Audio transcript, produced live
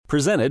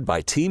Presented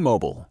by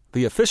T-Mobile,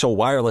 the official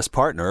wireless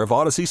partner of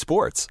Odyssey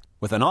Sports.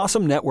 With an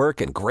awesome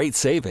network and great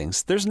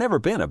savings, there's never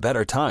been a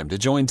better time to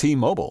join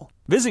T-Mobile.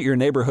 Visit your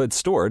neighborhood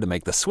store to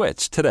make the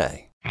switch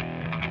today.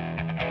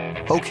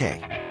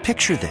 Okay,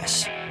 picture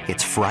this.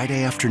 It's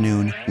Friday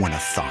afternoon when a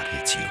thought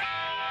hits you.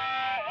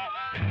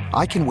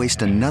 I can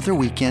waste another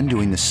weekend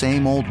doing the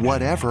same old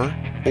whatever,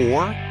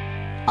 or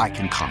I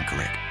can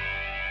conquer it.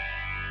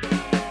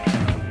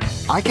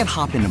 I can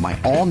hop into my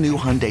all-new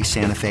Hyundai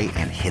Santa Fe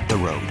and hit the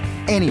road.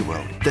 Any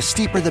road. The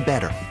steeper, the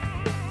better.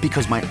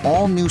 Because my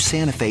all-new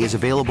Santa Fe is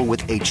available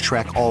with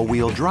H-Track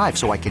all-wheel drive,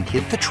 so I can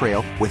hit the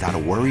trail without a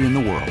worry in the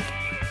world.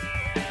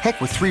 Heck,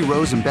 with 3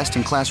 rows and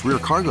best-in-class rear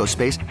cargo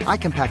space, I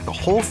can pack the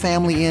whole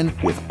family in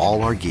with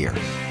all our gear.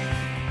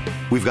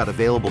 We've got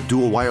available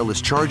dual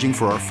wireless charging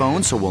for our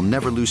phones, so we'll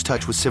never lose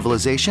touch with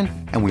civilization,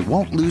 and we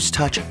won't lose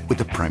touch with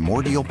the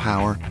primordial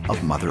power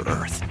of Mother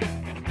Earth.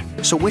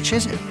 So which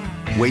is it?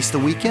 Waste the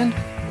weekend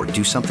or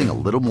do something a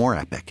little more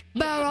epic?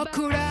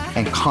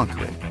 And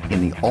conquer it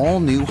in the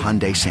all-new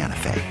Hyundai Santa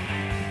Fe.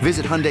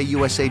 Visit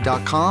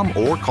HyundaiUSA.com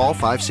or call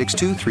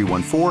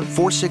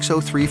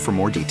 562-314-4603 for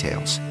more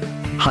details.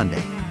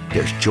 Hyundai,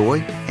 there's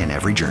joy in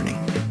every journey.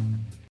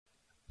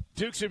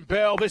 Dukes and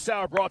Bell, this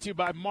hour brought to you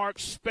by Mark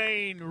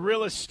Spain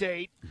Real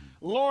Estate.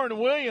 Lauren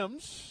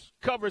Williams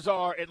covers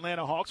our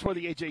Atlanta Hawks for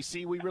the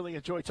AJC. We really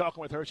enjoy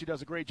talking with her. She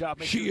does a great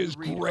job. She is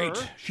great.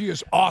 She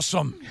is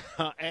awesome.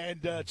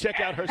 And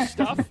check out her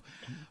stuff.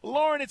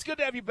 Lauren, it's good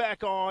to have you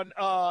back on.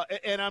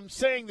 And I'm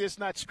saying this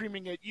not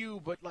screaming at you,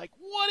 but, like,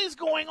 what is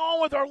going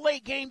on with our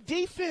late-game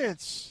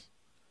defense?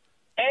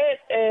 It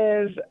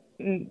is,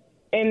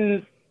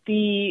 in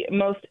the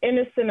most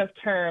innocent of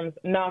terms,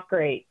 not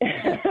great.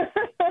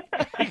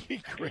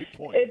 Great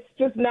point. It's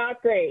just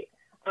not great.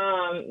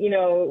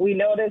 We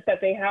noticed that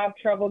they have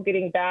trouble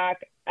getting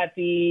back at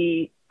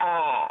the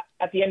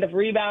end of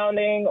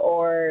rebounding,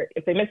 or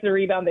if they miss the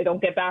rebound, they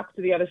don't get back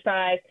to the other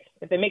side.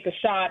 If they make a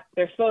shot,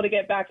 they're slow to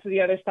get back to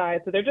the other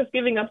side. So they're just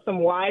giving up some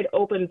wide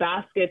open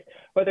baskets,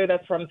 whether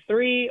that's from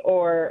 3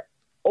 or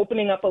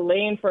opening up a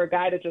lane for a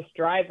guy to just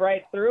drive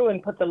right through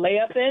and put the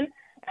layup in.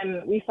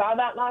 And we saw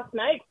that last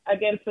night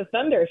against the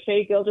Thunder.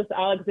 Shai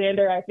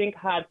Gilgeous-Alexander, I think,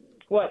 had,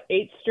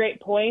 8 straight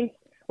points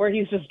where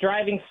he's just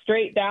driving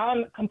straight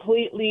down,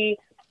 completely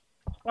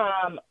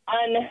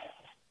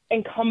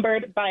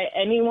unencumbered by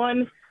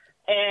anyone.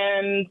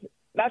 And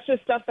that's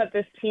just stuff that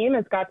this team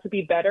has got to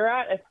be better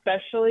at,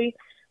 especially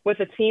with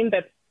a team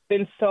that's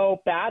been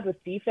so bad with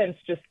defense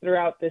just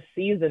throughout this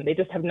season. They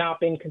just have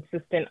not been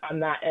consistent on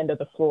that end of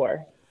the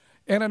floor.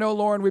 And I know,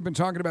 Lauren, we've been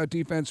talking about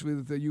defense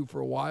with you for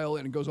a while,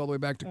 and it goes all the way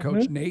back to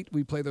Coach Nate.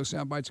 We play those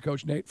sound bites of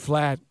Coach Nate.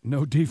 Flat,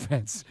 no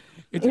defense.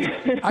 Is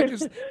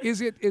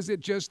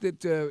it just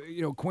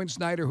that Quinn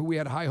Snyder, who we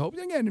had high hopes,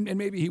 again, and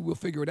maybe he will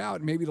figure it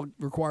out, and maybe it'll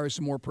require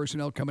some more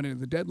personnel coming into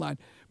the deadline.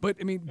 But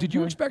I mean, did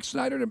you expect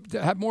Snyder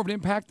to have more of an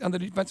impact on the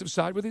defensive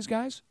side with these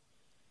guys?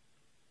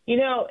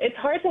 It's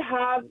hard to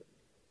have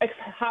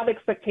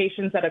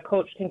expectations that a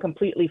coach can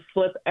completely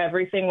flip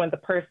everything when the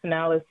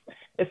personnel is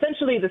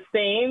essentially the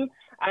same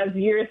as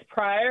years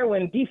prior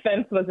when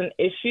defense was an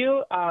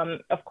issue.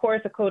 Of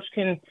course, a coach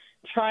can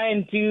try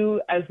and do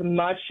as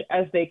much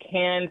as they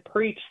can,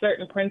 preach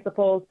certain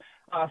principles.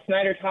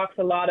 Snyder talks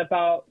a lot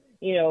about,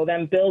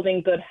 them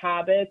building good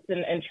habits,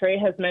 and Trey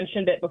has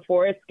mentioned it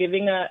before. It's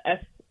giving a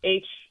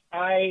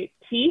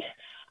SHIT.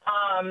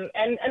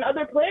 And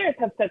other players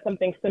have said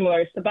something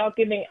similar. It's about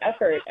giving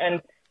effort,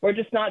 and we're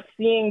just not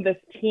seeing this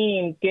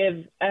team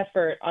give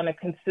effort on a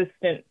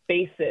consistent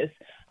basis.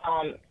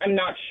 I'm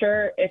not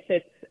sure if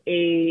it's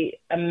a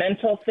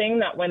mental thing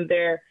that when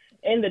they're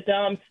in the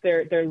dumps,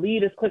 their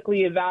lead is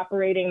quickly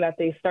evaporating, that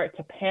they start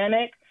to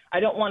panic. I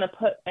don't want to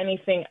put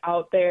anything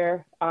out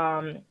there,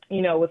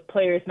 with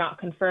players not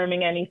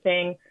confirming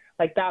anything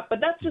like that. But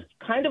that's just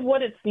kind of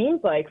what it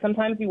seems like.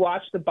 Sometimes you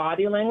watch the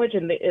body language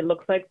and it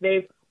looks like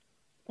they've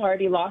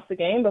already lost the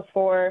game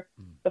before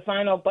the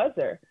final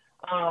buzzer.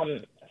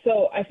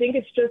 So I think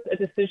it's just a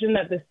decision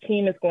that this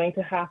team is going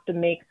to have to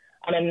make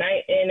on a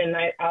night in and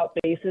night out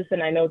basis.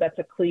 And I know that's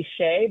a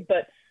cliche,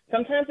 but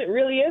sometimes it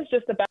really is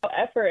just about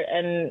effort,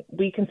 and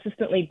we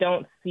consistently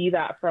don't see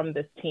that from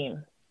this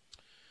team.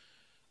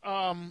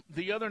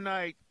 The other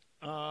night,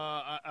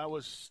 I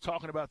was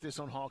talking about this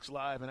on Hawks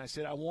Live, and I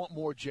said, I want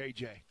more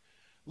JJ.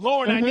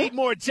 Lauren, I need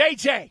more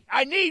JJ.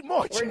 I need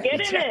more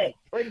JJ.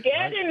 We're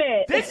getting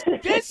it.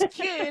 This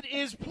kid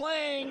is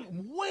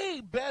playing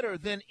way better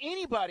than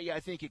anybody, I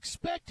think,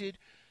 expected.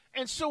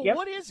 And so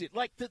what is it?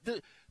 Like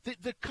the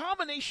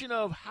combination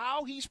of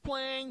how he's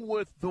playing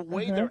with the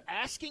way they're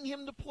asking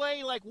him to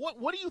play, like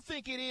what do you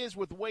think it is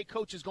with the way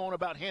coach is going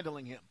about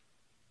handling him?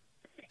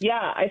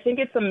 Yeah, I think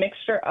it's a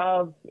mixture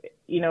of,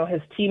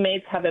 his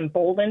teammates have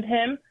emboldened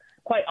him.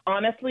 Quite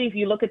honestly, if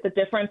you look at the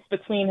difference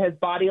between his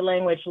body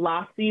language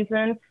last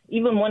season,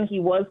 even when he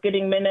was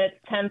getting minutes,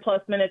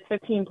 10-plus minutes,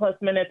 15-plus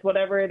minutes,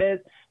 whatever it is,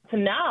 to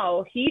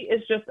now, he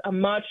is just a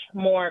much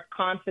more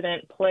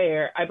confident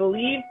player. I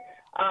believe,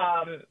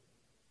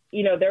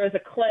 there was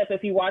a clip,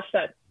 if you watch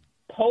that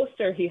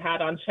poster he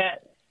had on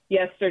Chet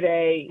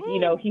yesterday.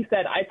 He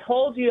said, "I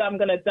told you I'm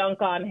going to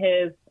dunk on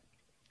his,"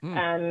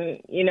 and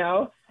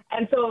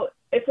so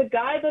it's a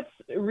guy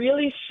that's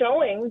really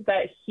showing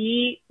that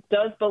he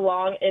does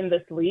belong in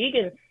this league,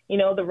 and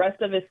the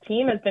rest of his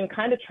team has been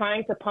kind of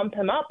trying to pump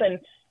him up, and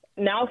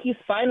now he's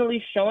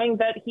finally showing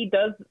that he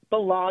does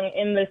belong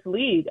in this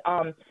league.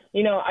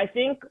 I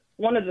think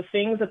one of the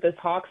things that this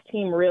Hawks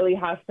team really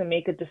has to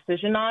make a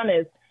decision on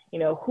is,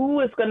 who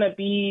is going to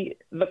be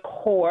the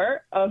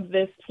core of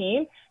this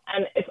team.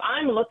 And if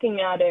I'm looking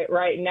at it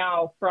right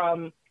now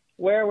from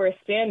where we're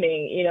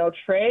standing,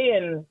 Trae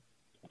and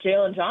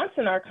Jalen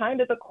Johnson are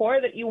kind of the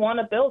core that you want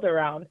to build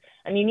around.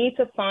 And you need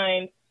to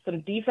find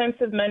some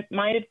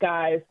defensive-minded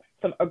guys,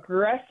 some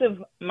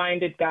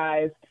aggressive-minded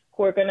guys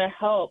who are going to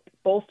help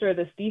bolster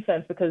this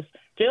defense, because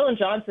Jalen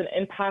Johnson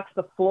impacts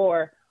the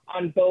floor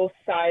on both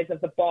sides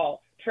of the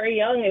ball. Trae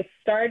Young is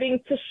starting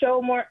to show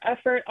more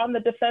effort on the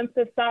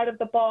defensive side of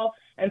the ball,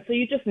 and so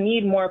you just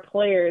need more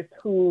players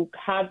who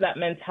have that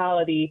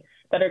mentality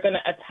that are going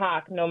to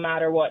attack no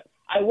matter what.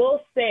 I will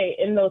say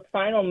in those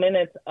final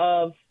minutes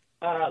of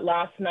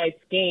last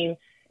night's game,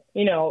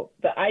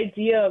 the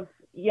idea of,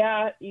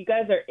 you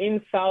guys are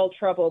in foul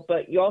trouble,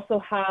 but you also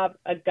have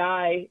a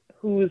guy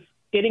who's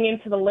getting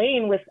into the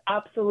lane with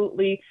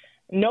absolutely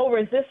no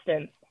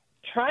resistance.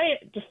 Try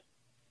it, just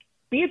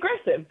be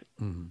aggressive.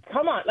 Mm-hmm.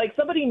 Come on.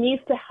 Somebody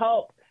needs to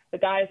help the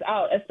guys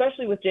out,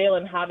 especially with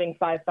Jalen having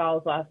 5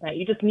 fouls last night.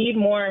 You just need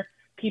more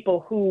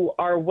people who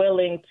are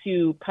willing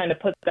to kind of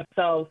put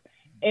themselves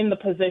in the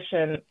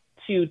position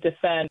to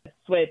defend,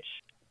 switch,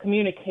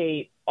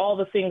 communicate, all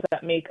the things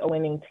that make a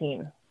winning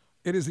team.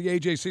 It is the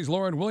AJC's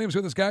Lauren Williams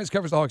with us, guys.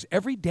 Covers the Hawks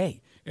every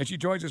day, and she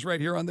joins us right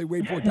here on the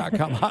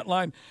WadeFord.com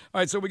hotline.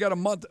 All right, so we got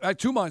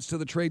 2 months to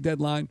the trade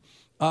deadline.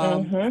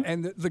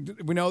 And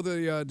we know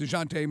the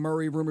DeJounte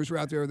Murray rumors were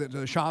out there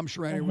that Shams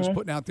Charania was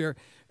putting out there.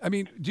 I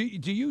mean, do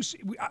you see?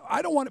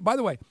 I don't want – by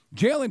the way,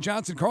 Jalen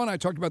Johnson, Carl and I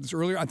talked about this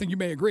earlier. I think you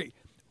may agree.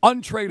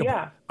 Untradeable.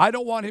 Yeah, I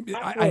don't want him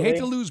 – I hate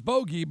to lose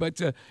Bogey, but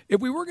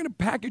if we were going to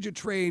package a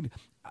trade,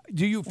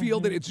 do you feel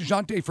that it's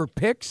DeJounte for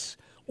picks,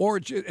 or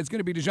it's going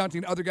to be DeJounte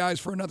and other guys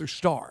for another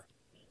star?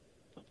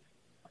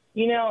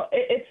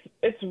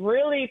 It's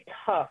really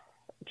tough,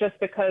 just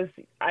because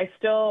I'm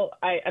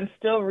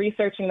still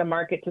researching the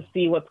market to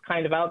see what's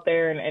kind of out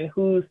there and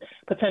who's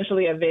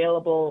potentially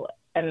available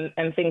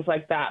and things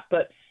like that.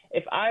 But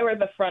if I were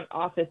the front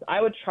office,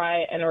 I would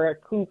try and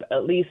recoup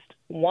at least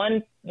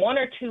one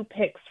or two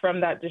picks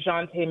from that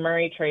DeJounte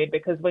Murray trade,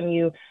 because when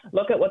you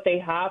look at what they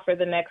have for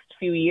the next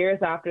few years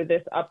after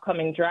this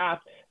upcoming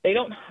draft, they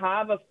don't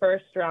have a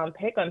first-round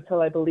pick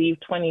until, I believe,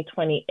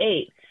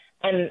 2028.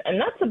 And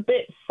that's a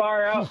bit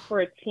far out for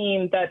a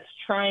team that's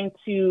trying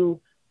to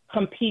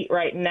compete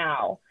right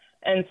now.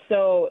 And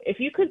so if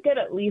you could get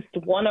at least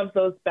one of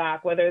those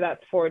back, whether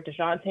that's for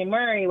DeJounte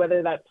Murray,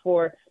 whether that's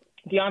for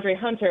DeAndre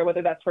Hunter,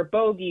 whether that's for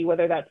Bogey,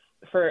 whether that's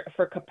for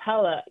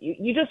Capella,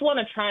 you just want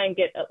to try and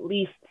get at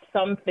least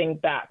something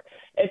back.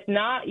 If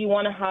not, you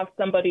want to have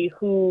somebody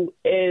who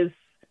is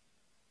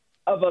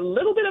of a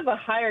little bit of a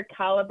higher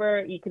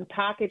caliber. You can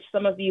package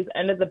some of these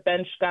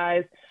end-of-the-bench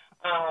guys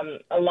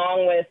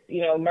along with,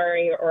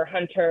 Murray or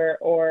Hunter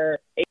or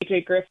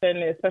AJ Griffin,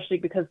 especially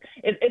because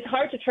it's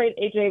hard to trade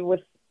AJ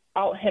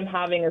without him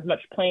having as much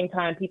playing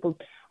time. People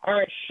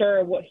aren't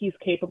sure what he's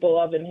capable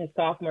of in his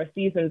sophomore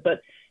season,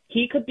 but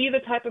he could be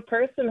the type of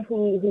person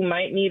who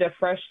might need a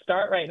fresh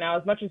start right now,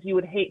 as much as you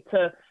would hate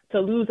to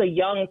lose a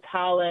young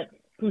talent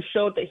who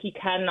showed that he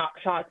can knock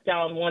shots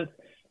down once,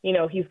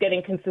 he's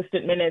getting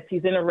consistent minutes,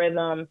 he's in a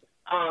rhythm,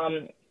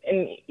 and,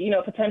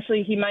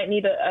 potentially he might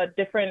need a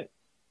different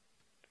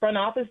front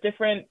office,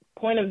 different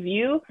point of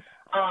view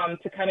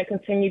to kind of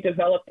continue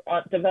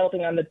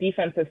developing on the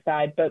defensive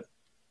side. But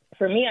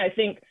for me, I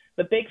think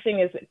the big thing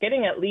is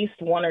getting at least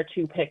one or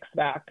two picks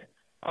back,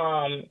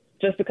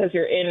 just because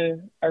you're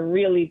in a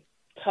really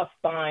tough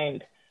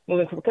bind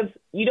moving forward. Because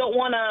you don't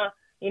want to,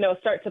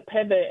 start to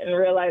pivot and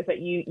realize that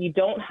you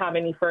don't have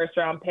any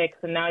first-round picks,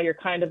 and now you're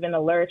kind of in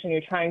a lurch and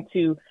you're trying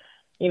to,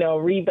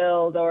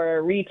 rebuild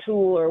or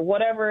retool or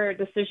whatever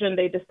decision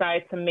they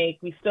decide to make.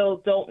 We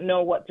still don't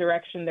know what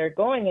direction they're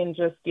going in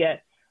just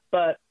yet,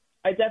 but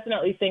I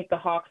definitely think the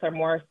Hawks are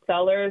more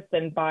sellers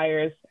than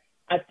buyers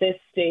at this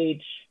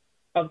stage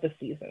of the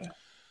season.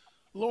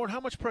 Lauren, how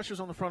much pressure is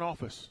on the front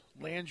office?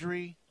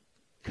 Landry,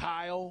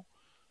 Kyle?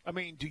 I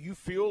mean, do you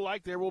feel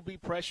like there will be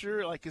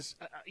pressure? Like,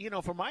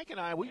 for Mike and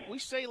I, we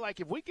say, like,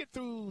 if we get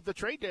through the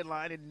trade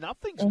deadline and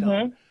nothing's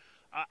done,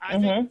 I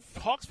think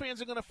Hawks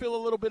fans are going to feel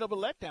a little bit of a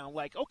letdown.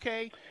 Like,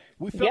 okay,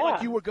 we felt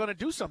like you were going to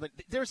do something.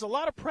 There's a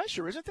lot of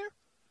pressure, isn't there?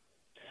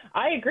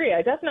 I agree.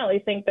 I definitely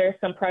think there's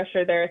some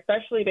pressure there,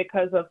 especially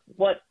because of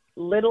what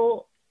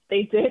little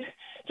they did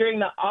during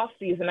the off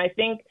season. I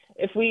think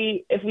if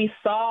we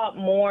saw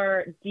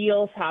more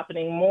deals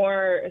happening,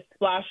 more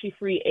splashy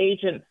free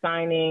agent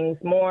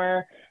signings,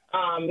 more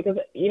because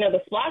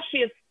the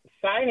splashiest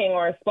signing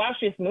or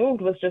splashiest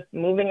move was just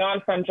moving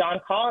on from John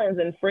Collins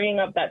and freeing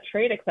up that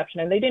trade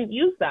exception, and they didn't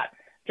use that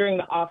during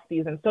the off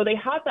season. So they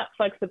have that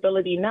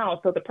flexibility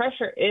now. So the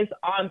pressure is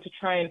on to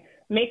try and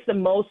make the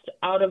most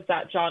out of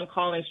that John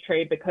Collins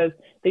trade, because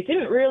they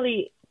didn't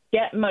really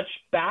get much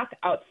back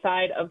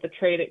outside of the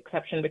trade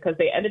exception, because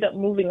they ended up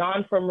moving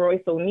on from Royce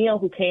O'Neal,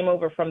 who came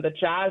over from the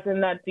Jazz in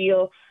that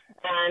deal.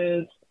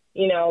 And,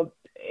 you know,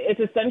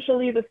 it's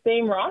essentially the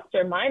same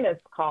roster minus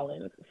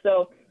Collins.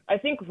 So I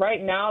think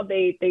right now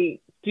they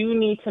do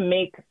need to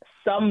make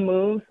some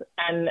moves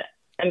and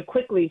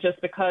quickly, just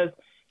because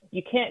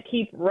you can't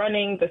keep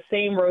running the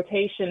same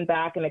rotation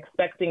back and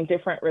expecting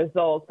different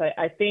results.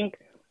 I think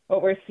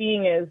what we're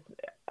seeing is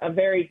a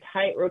very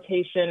tight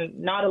rotation,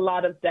 not a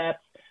lot of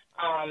depth.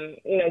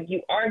 You know,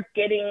 you are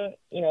getting,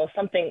 you know,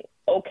 something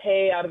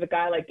okay out of a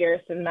guy like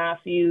Garrison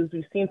Matthews.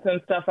 We've seen some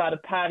stuff out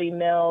of Patty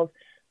Mills,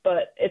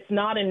 but it's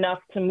not enough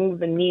to move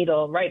the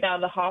needle. Right now,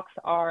 the Hawks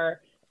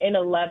are in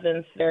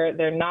 11th.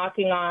 They're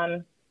knocking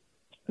on,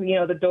 you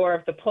know, the door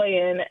of the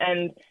play-in.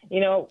 And,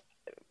 you know,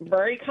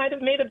 Murray kind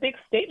of made a big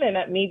statement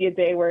at Media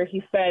Day where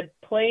he said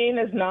play-in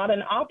is not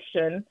an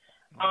option.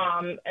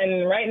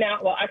 And right now,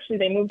 well, actually,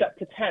 they moved up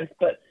to 10th.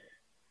 But,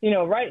 you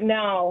know, right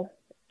now,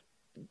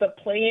 the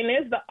play-in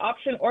is the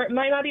option, or it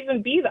might not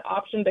even be the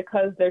option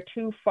because they're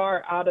too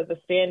far out of the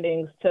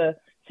standings to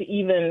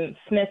even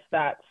sniff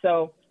that.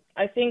 So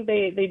I think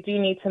they do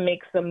need to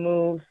make some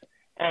moves.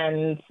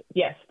 And,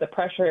 yes, the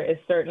pressure is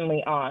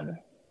certainly on.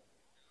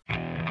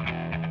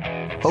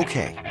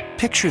 Okay,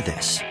 picture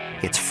this.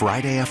 It's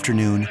Friday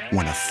afternoon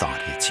when a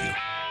thought hits you.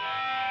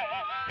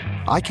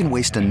 I can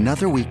waste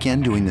another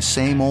weekend doing the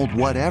same old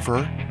whatever,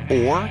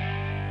 or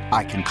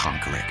I can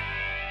conquer it.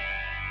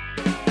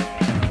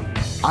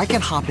 I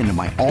can hop into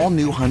my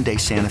all-new Hyundai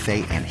Santa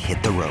Fe and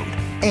hit the road.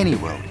 Any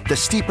road. The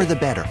steeper, the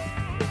better.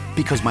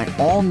 Because my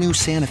all-new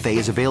Santa Fe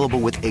is available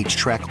with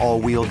H-Track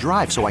all-wheel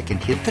drive, so I can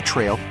hit the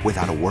trail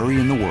without a worry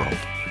in the world.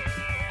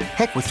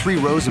 Heck, with 3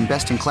 rows and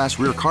best-in-class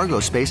rear cargo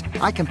space,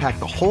 I can pack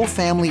the whole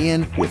family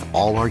in with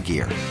all our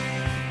gear.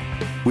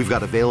 We've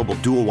got available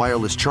dual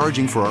wireless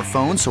charging for our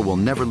phones, so we'll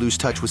never lose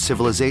touch with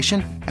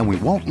civilization, and we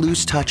won't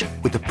lose touch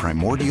with the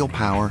primordial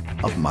power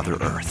of Mother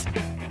Earth.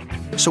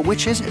 So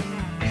which is it?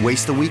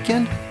 Waste the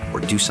weekend or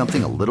do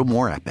something a little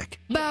more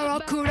epic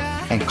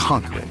and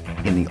conquer it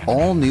in the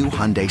all-new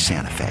Hyundai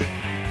Santa Fe.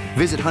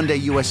 Visit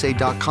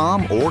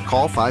HyundaiUSA.com or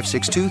call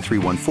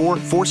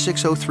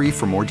 562-314-4603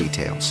 for more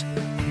details.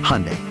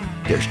 Hyundai,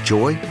 there's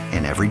joy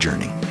in every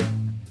journey.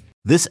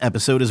 This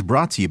episode is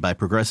brought to you by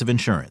Progressive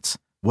Insurance.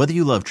 Whether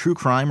you love true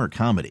crime or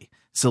comedy,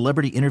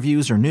 celebrity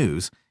interviews or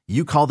news,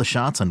 you call the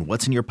shots on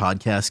what's in your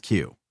podcast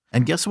queue.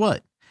 And guess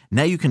what?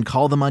 Now you can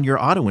call them on your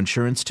auto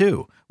insurance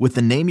too with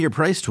the Name Your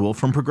Price tool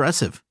from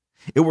Progressive.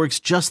 It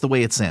works just the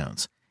way it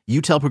sounds. You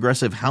tell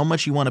Progressive how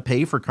much you want to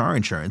pay for car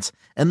insurance,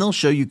 and they'll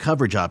show you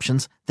coverage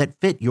options that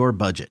fit your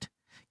budget.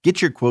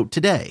 Get your quote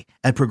today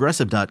at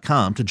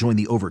Progressive.com to join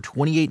the over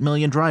 28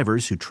 million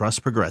drivers who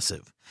trust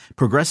Progressive.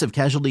 Progressive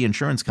Casualty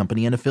Insurance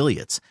Company and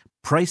Affiliates.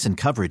 Price and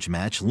coverage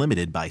match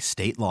limited by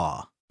state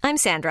law. I'm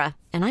Sandra,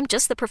 and I'm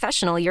just the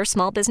professional your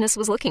small business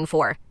was looking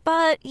for.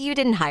 But you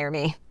didn't hire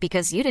me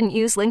because you didn't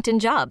use LinkedIn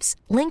Jobs.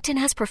 LinkedIn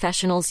has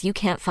professionals you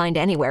can't find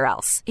anywhere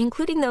else,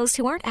 including those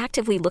who aren't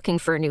actively looking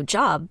for a new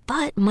job,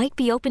 but might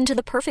be open to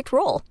the perfect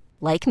role,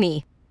 like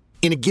me.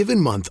 In a given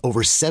month,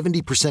 over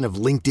 70% of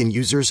LinkedIn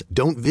users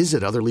don't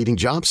visit other leading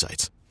job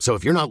sites. So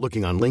if you're not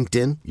looking on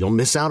LinkedIn, you'll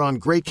miss out on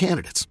great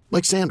candidates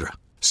like Sandra.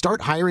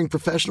 Start hiring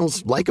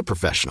professionals like a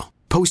professional.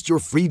 Post your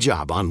free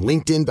job on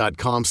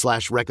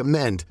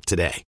linkedin.com/recommend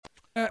today.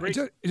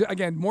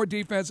 Again, more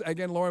defense.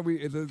 Again, Lauren,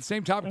 the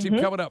same topic team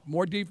coming up.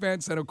 More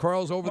defense. I know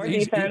Carl's over.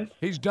 He's done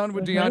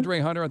with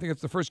DeAndre Hunter. I think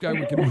that's the first guy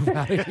we can move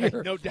out of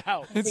here. No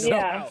doubt.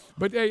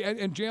 But hey,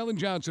 and Jalen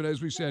Johnson,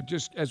 as we said,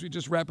 as we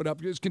just wrap it up,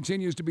 just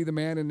continues to be the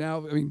man. And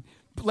now, I mean,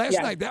 last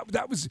night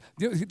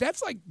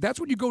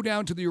that's what you go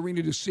down to the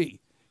arena to see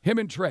him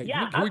and Trey.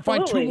 Yeah, can we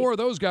find 2 more of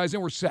those guys,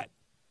 and we're set?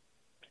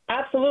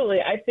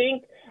 Absolutely. I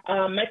think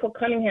Michael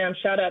Cunningham,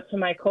 shout out to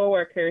my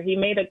coworker, he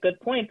made a good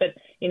point that,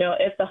 you know,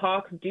 if the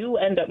Hawks do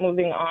end up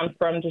moving on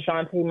from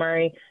DeJounte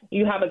Murray,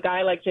 you have a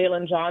guy like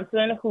Jalen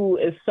Johnson who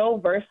is so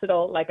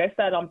versatile, like I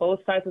said, on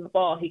both sides of the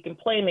ball. He can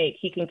play make.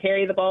 He can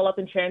carry the ball up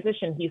in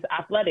transition. He's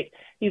athletic.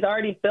 He's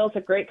already built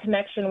a great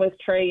connection with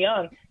Trae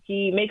Young.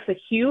 He makes a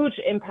huge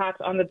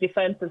impact on the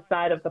defensive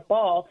side of the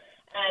ball.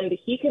 And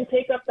he can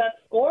take up that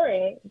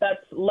scoring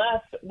that's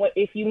left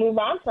if you move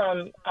on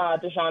from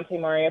DeJounte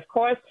Murray. Of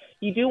course,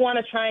 you do want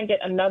to try and get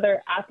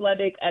another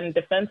athletic and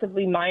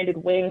defensively minded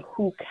wing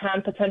who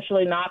can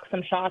potentially knock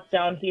some shots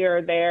down here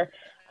or there.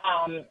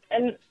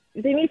 And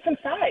they need some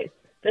size.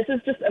 This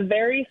is just a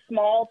very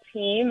small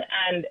team,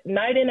 and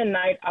night in and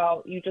night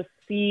out, you just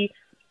see,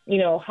 you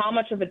know, how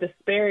much of a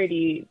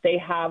disparity they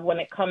have when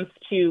it comes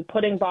to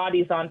putting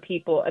bodies on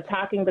people,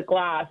 attacking the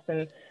glass,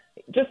 and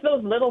just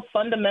those little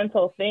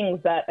fundamental things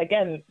that,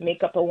 again,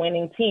 make up a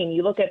winning team.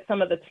 You look at some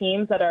of the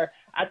teams that are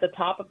at the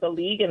top of the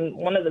league, and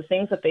one of the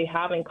things that they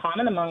have in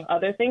common, among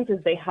other things,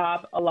 is they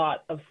have a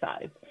lot of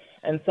size.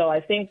 And so I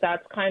think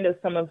that's kind of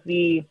some of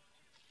the,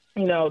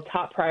 you know,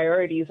 top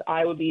priorities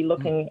I would be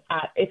looking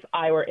at if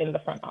I were in the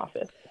front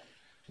office.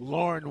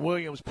 Lauren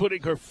Williams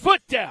putting her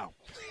foot down,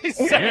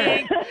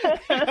 saying,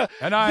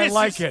 and I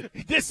like it.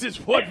 This is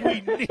what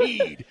we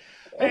need.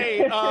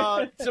 Hey,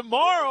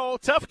 tomorrow,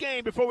 tough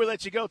game before we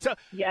let you go.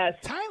 Yes.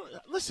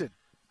 Tyler, listen,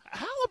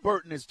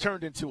 Halliburton has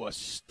turned into a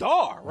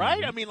star,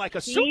 right? I mean, like a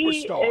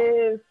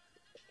superstar.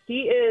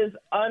 He is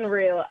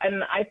unreal.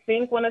 And I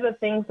think one of the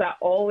things that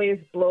always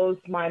blows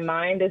my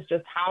mind is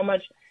just how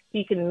much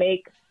he can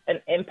make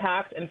an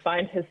impact and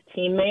find his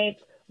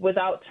teammates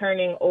without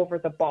turning over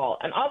the ball.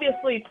 And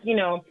obviously,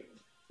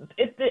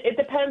 it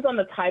depends on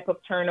the type of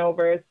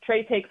turnovers.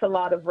 Trey takes a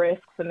lot of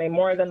risks, and they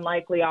more than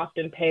likely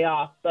often pay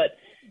off. But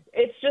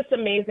it's just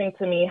amazing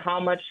to me how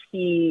much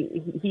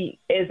he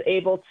is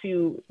able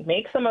to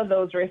make some of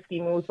those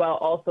risky moves while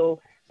also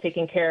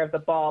taking care of the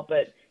ball.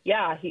 But,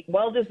 yeah, he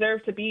well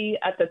deserved to be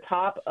at the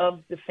top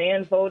of the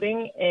fan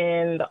voting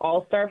in the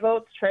All-Star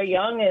votes. Trae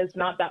Young is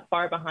not that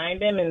far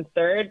behind him, in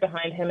third,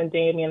 behind him and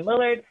Damian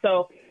Lillard.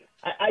 So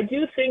I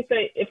do think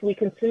that if we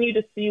continue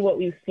to see what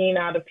we've seen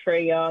out of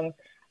Trae Young,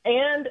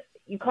 and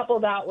you couple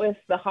that with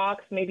the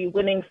Hawks maybe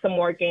winning some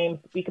more games,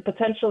 we could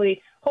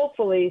potentially,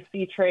 hopefully,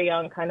 see Trae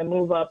Young kind of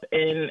move up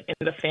in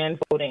the fan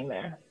voting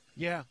there.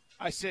 Yeah,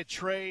 I said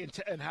Trae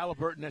and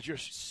Halliburton as your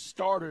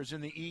starters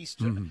in the East.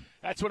 Mm-hmm.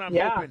 That's what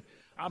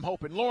I'm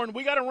hoping. Lauren,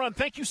 we got to run.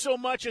 Thank you so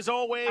much, as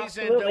always,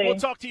 Absolutely. And we'll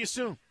talk to you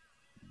soon.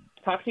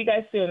 Talk to you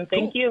guys soon.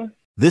 Thank you.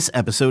 This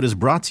episode is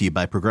brought to you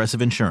by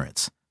Progressive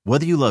Insurance.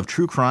 Whether you love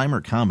true crime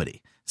or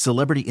comedy,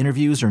 celebrity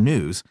interviews or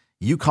news,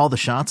 you call the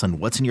shots on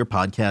what's in your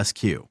podcast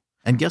queue.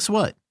 And guess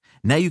what?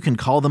 Now you can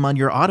call them on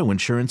your auto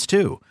insurance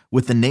too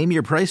with the Name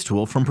Your Price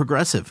tool from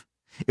Progressive.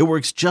 It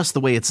works just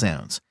the way it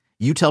sounds.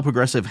 You tell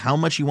Progressive how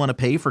much you want to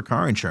pay for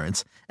car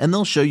insurance, and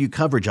they'll show you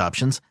coverage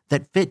options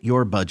that fit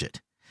your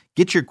budget.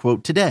 Get your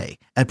quote today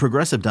at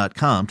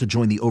Progressive.com to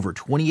join the over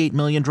 28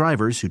 million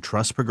drivers who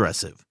trust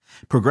Progressive.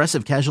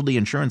 Progressive Casualty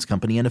Insurance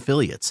Company and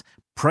Affiliates.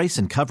 Price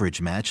and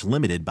coverage match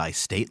limited by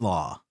state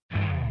law.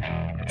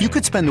 You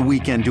could spend the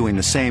weekend doing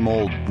the same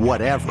old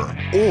whatever,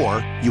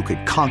 or you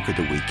could conquer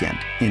the weekend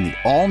in the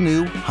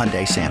all-new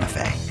Hyundai Santa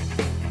Fe.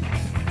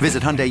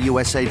 Visit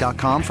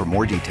HyundaiUSA.com for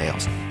more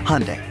details.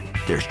 Hyundai,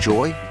 there's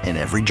joy in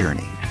every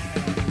journey.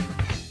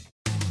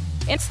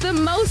 It's the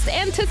most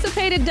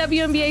anticipated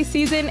WNBA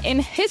season in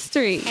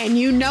history. And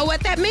you know what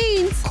that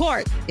means.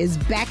 Court is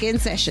back in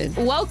session.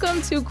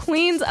 Welcome to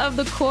Queens of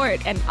the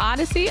Court, an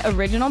Odyssey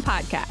original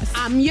podcast.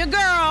 I'm your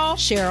girl,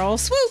 Cheryl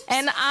Swoops.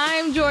 And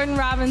I'm Jordan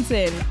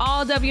Robinson.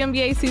 All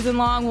WNBA season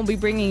long, we'll be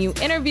bringing you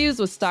interviews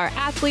with star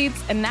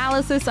athletes,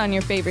 analysis on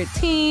your favorite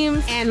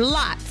teams, and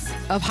lots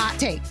of hot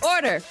takes.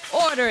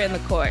 Order in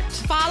the court.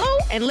 Follow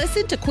and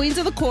listen to Queens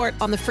of the Court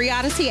on the free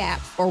Odyssey app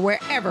or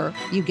wherever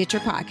you get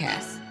your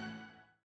podcasts.